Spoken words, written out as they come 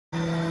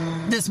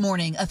This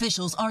morning,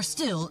 officials are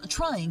still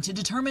trying to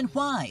determine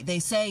why. They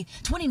say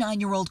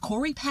 29-year-old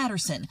Cory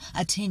Patterson,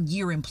 a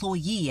 10-year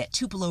employee at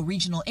Tupelo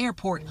Regional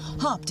Airport,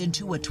 hopped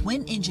into a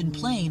twin-engine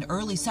plane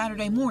early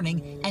Saturday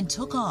morning and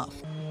took off.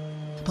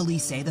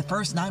 Police say the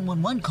first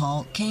 911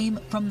 call came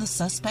from the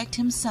suspect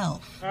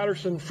himself.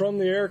 Patterson from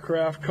the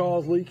aircraft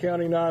calls Lee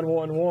County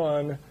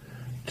 911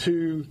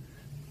 to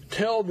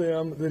tell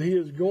them that he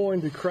is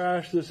going to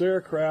crash this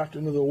aircraft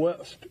into the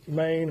West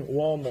Main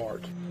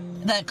Walmart.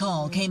 That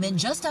call came in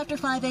just after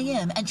 5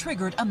 a.m. and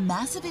triggered a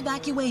massive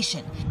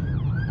evacuation.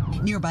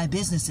 Nearby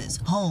businesses,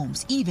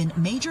 homes, even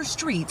major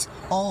streets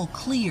all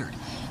cleared.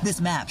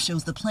 This map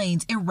shows the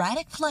plane's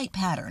erratic flight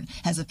pattern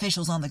as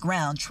officials on the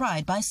ground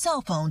tried by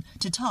cell phone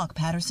to talk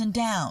Patterson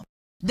down.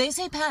 They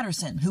say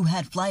Patterson, who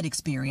had flight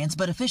experience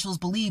but officials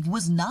believe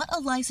was not a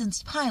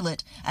licensed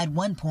pilot, at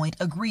one point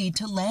agreed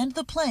to land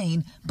the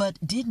plane but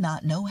did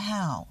not know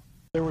how.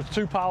 There were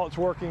two pilots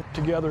working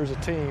together as a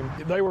team.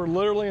 They were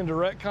literally in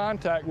direct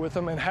contact with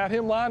him and had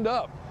him lined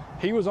up.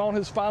 He was on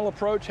his final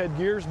approach, had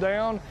gears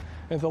down,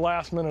 and at the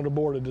last minute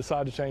aborted,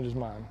 decided to change his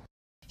mind.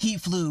 He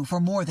flew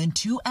for more than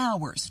 2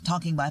 hours,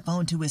 talking by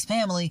phone to his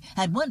family,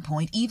 at one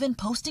point even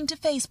posting to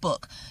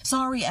Facebook,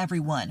 "Sorry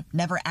everyone,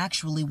 never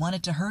actually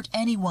wanted to hurt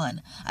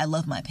anyone. I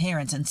love my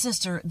parents and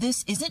sister.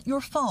 This isn't your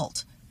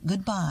fault.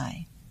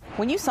 Goodbye."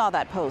 When you saw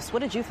that post,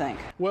 what did you think?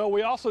 Well,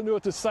 we also knew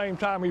at the same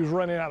time he was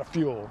running out of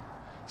fuel.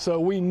 So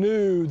we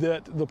knew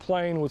that the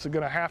plane was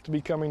going to have to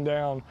be coming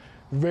down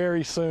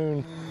very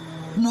soon.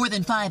 More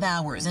than 5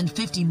 hours and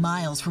 50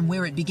 miles from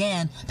where it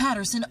began,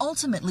 Patterson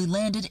ultimately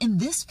landed in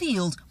this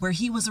field where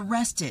he was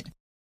arrested.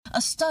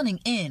 A stunning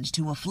end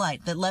to a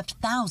flight that left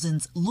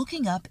thousands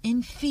looking up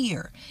in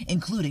fear,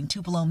 including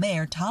Tupelo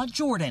Mayor Todd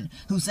Jordan,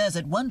 who says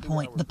at one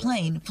point the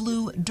plane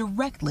flew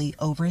directly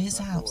over his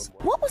house.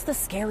 What was the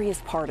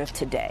scariest part of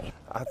today?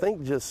 I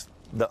think just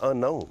the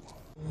unknown,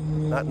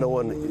 not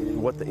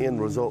knowing what the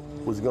end result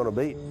was going to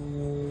be.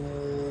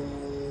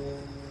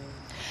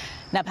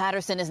 Now,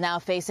 Patterson is now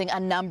facing a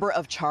number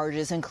of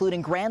charges,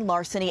 including grand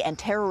larceny and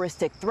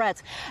terroristic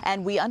threats,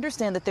 and we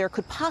understand that there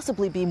could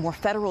possibly be more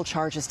federal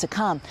charges to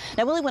come.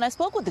 Now, Willie, when I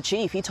spoke with the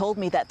chief, he told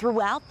me that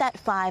throughout that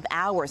 5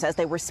 hours, as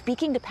they were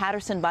speaking to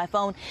Patterson by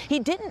phone, he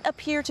didn't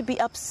appear to be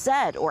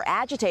upset or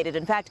agitated.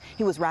 In fact,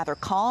 he was rather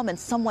calm and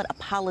somewhat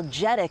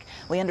apologetic.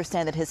 We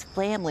understand that his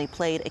family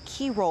played a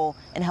key role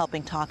in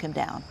helping talk him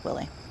down.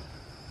 Willie.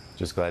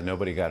 Just glad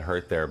nobody got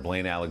hurt there.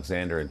 Blayne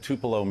Alexander in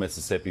Tupelo,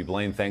 Mississippi.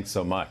 Blayne, thanks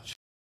so much.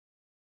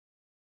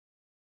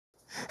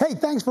 Hey,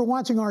 thanks for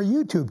watching our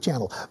YouTube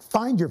channel.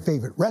 Find your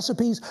favorite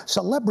recipes,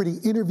 celebrity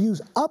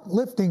interviews,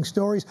 uplifting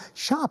stories,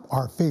 shop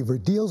our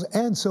favorite deals,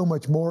 and so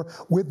much more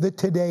with the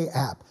Today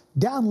app.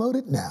 Download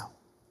it now.